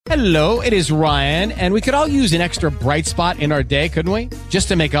Hello, it is Ryan, and we could all use an extra bright spot in our day, couldn't we? Just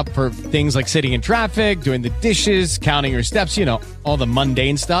to make up for things like sitting in traffic, doing the dishes, counting your steps, you know, all the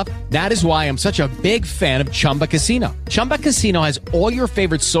mundane stuff. That is why I'm such a big fan of Chumba Casino. Chumba Casino has all your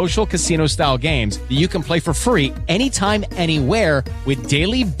favorite social casino-style games that you can play for free anytime, anywhere with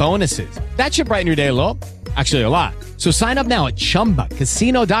daily bonuses. That should brighten your day a little. Actually, a lot. So sign up now at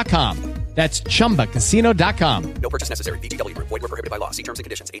ChumbaCasino.com. That's ChumbaCasino.com. No purchase necessary. VGW Group. Void where prohibited by law. See terms and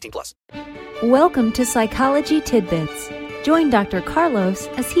conditions. 18+. Welcome to Psychology Tidbits. Join Dr. Carlos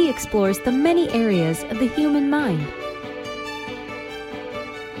as he explores the many areas of the human mind.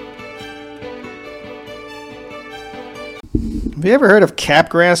 Have you ever heard of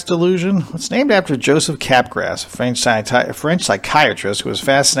Capgras delusion? It's named after Joseph Capgras, a French psychiatrist who was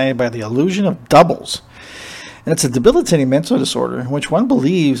fascinated by the illusion of doubles. And it's a debilitating mental disorder in which one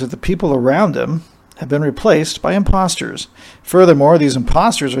believes that the people around him have been replaced by imposters. Furthermore, these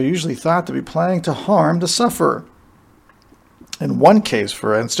imposters are usually thought to be planning to harm the sufferer. In one case,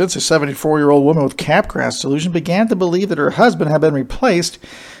 for instance, a 74-year-old woman with Capgras delusion began to believe that her husband had been replaced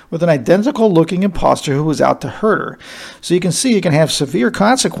with an identical-looking imposter who was out to hurt her. So you can see it can have severe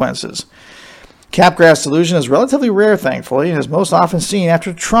consequences. Capgras delusion is relatively rare, thankfully, and is most often seen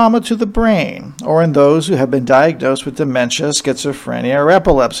after trauma to the brain, or in those who have been diagnosed with dementia, schizophrenia, or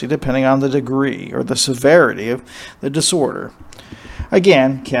epilepsy, depending on the degree or the severity of the disorder.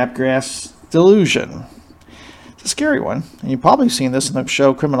 Again, Capgras delusion. It's a scary one, and you've probably seen this in the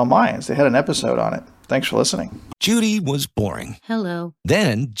show Criminal Minds. They had an episode on it. Thanks for listening. Judy was boring. Hello.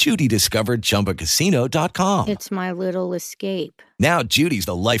 Then Judy discovered ChumbaCasino.com. It's my little escape. Now Judy's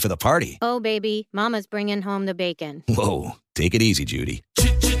the life of the party. Oh, baby, mama's bringing home the bacon. Whoa, take it easy, Judy.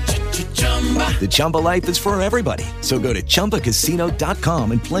 The Chumba life is for everybody. So go to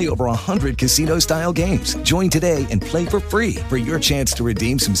ChumbaCasino.com and play over 100 casino-style games. Join today and play for free for your chance to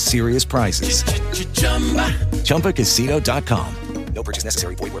redeem some serious prizes. ChumbaCasino.com. No purchase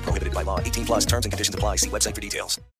necessary. Void where prohibited by law. 18+. Terms and conditions apply. See website for details.